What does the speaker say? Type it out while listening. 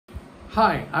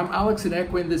Hi, I'm Alex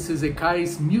Innecco and this is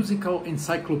ECAI's Musical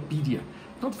Encyclopedia.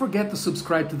 Don't forget to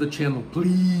subscribe to the channel,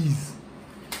 please.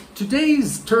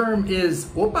 Today's term is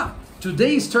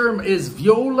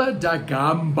Viola da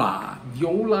Gamba.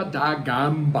 Viola da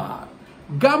Gamba.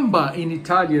 Gamba in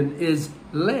Italian is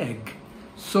leg.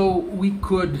 So we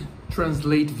could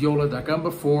translate Viola da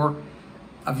Gamba for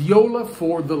a viola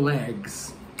for the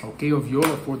legs. Okay, a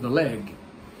viola for the leg.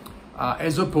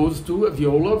 As opposed to a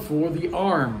viola for the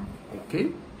arm.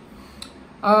 Okay.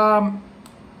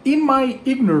 In my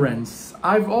ignorance,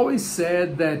 I've always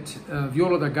said that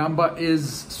Viola da Gamba is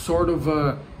sort of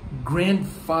a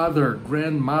grandmother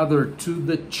to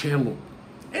the cello.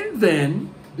 And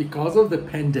then, because of the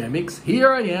pandemics, here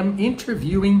I am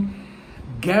interviewing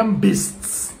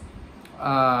gambists.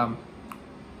 And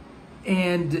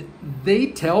they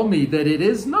tell me that it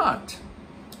is not.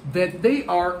 That they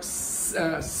are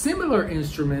similar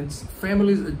instruments,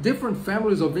 different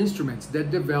families of instruments that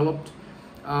developed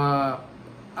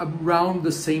around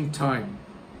the same time.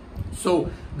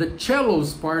 So the cello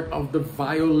is part of the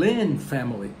violin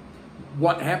family.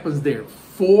 What happens there?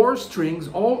 4 strings,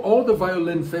 all the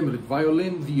violin family,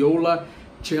 violin, viola,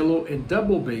 cello, and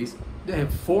double bass, they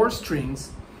have 4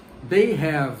 strings. They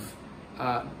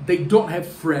don't have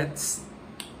frets.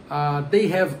 They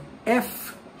have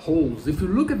F holes. If you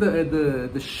look at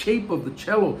the shape of the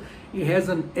cello, it has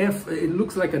an F, it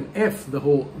looks like an F, the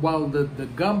hole, while the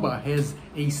gamba has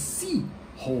a C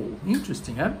hole.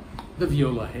 Interesting, huh? The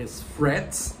viola has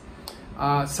frets.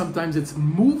 Sometimes it's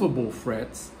movable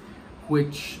frets,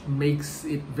 which makes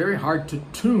it very hard to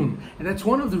tune. And that's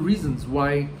one of the reasons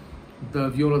why the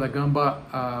viola da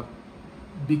gamba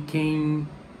became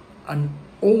an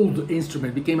old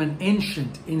instrument, became an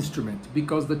ancient instrument,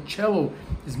 because the cello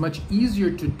is much easier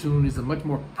to tune, is a much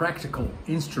more practical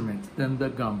instrument than the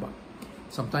gamba.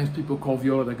 Sometimes people call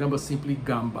viola da gamba simply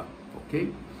gamba,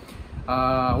 okay?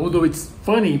 Although it's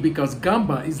funny because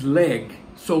gamba is leg,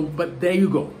 so, but there you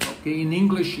go, okay? In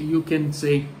English you can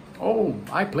say, oh,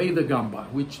 I play the gamba,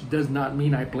 which does not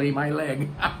mean I play my leg.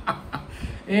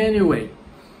 Anyway,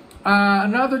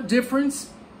 another difference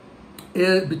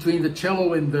between the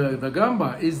cello and the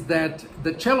gamba is that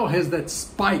the cello has that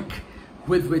spike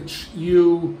with which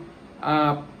it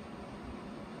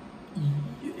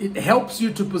helps you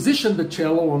to position the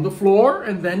cello on the floor,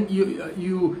 and then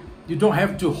you don't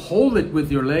have to hold it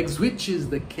with your legs, which is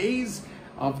the case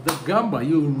of the gamba.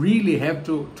 You really have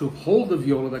to hold the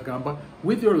viola da gamba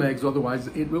with your legs, otherwise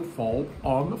it will fall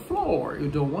on the floor. You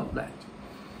don't want that.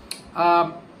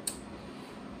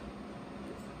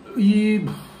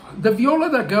 The viola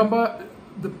da gamba,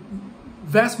 the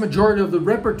vast majority of the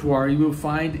repertoire you will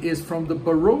find is from the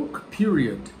Baroque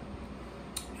period.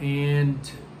 And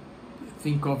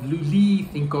think of Lully,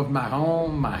 think of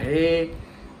Marron, Marais.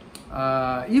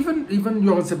 Even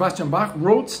Johann Sebastian Bach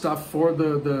wrote stuff for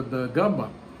the gamba.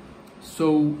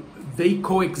 So they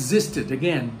coexisted.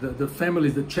 Again, the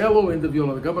families, the cello and the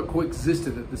viola da gamba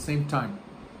coexisted at the same time.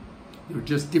 They're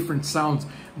just different sounds.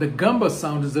 The gamba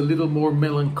sound is a little more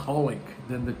melancholic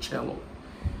than the cello.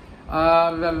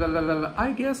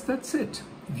 I guess that's it.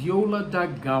 Viola da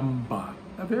gamba,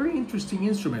 a very interesting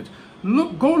instrument.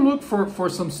 Go look for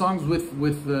some songs with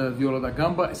viola da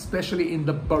gamba, especially in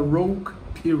the Baroque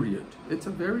period. It's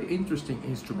a very interesting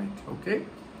instrument. Okay,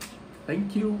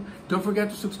 thank you. Don't forget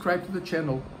to subscribe to the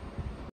channel.